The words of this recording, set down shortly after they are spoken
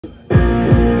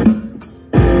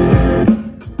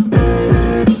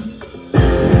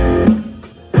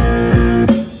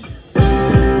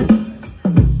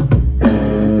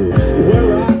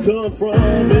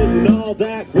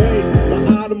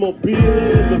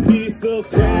piece of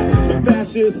crap. My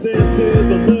fashion sense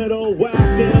is a little whack,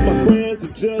 and my friends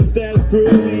are just as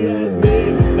groovy as me.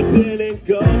 I didn't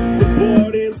go to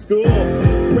boarding school.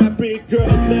 Preppy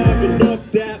girls never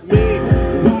looked at me.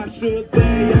 Why should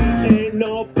they? I ain't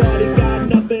nobody, got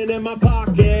nothing in my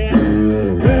pocket.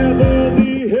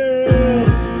 Beverly Hills,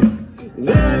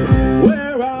 that's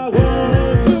where I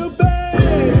want to be.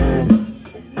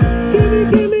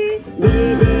 Gimme,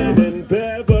 living in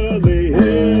Beverly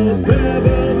Hills,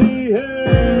 Beverly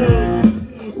Hills,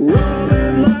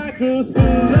 rolling like a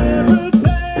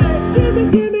celebrity.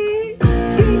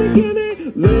 Gimme,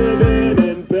 living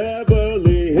in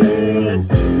Beverly Hills.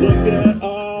 Look at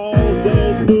all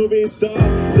those movie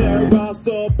stars, they're all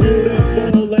so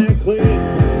beautiful and clean.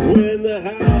 When the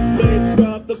housemates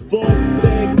scrub the floor,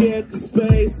 they get the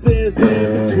spaces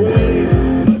in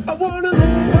between. I wanna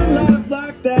live a life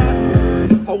like that.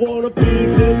 I wanna be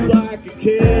just like a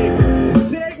king.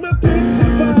 Take my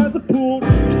picture by the pool,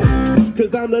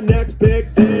 'cause I'm the next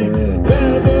big thing.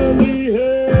 Beverly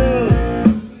Hills,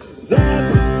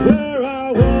 that's where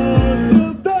I want to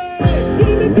be.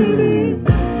 Gimme,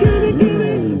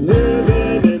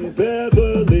 living in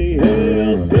Beverly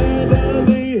Hills,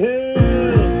 Beverly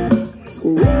Hills,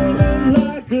 rolling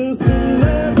like a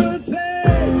celebrity.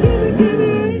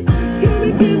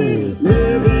 Gimme,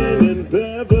 living in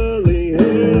Beverly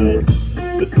Hills.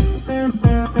 The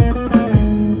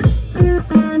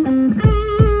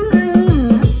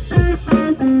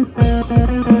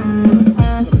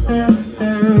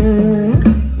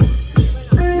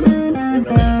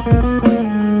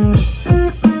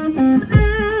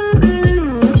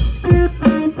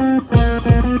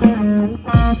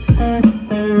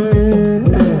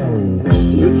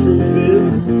truth is,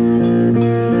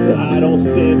 I don't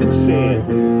stand a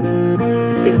chance.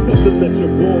 It's something that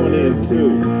you're born into,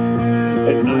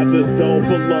 and I just don't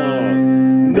belong.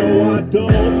 No, I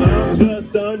don't. I'm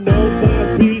just a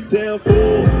no-class beat-down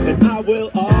fool, and I will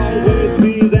always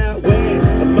be that way.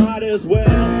 I might as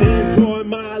well enjoy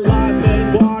my life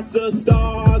and watch the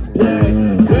stars play.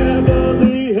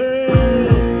 Beverly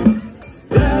Hills,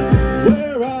 that's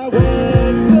where I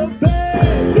want to be.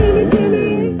 Gimme,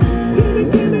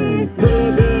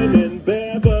 living in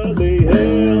Beverly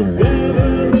Hills,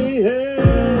 Beverly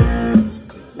Hills,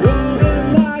 rolling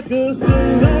like a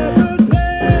celebrity.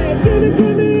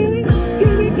 Gimme,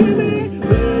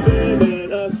 living in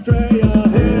Australia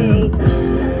Hills.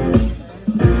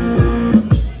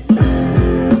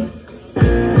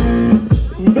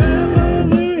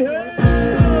 Beverly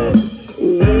Hills,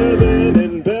 living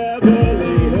in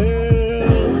Beverly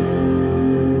Hills.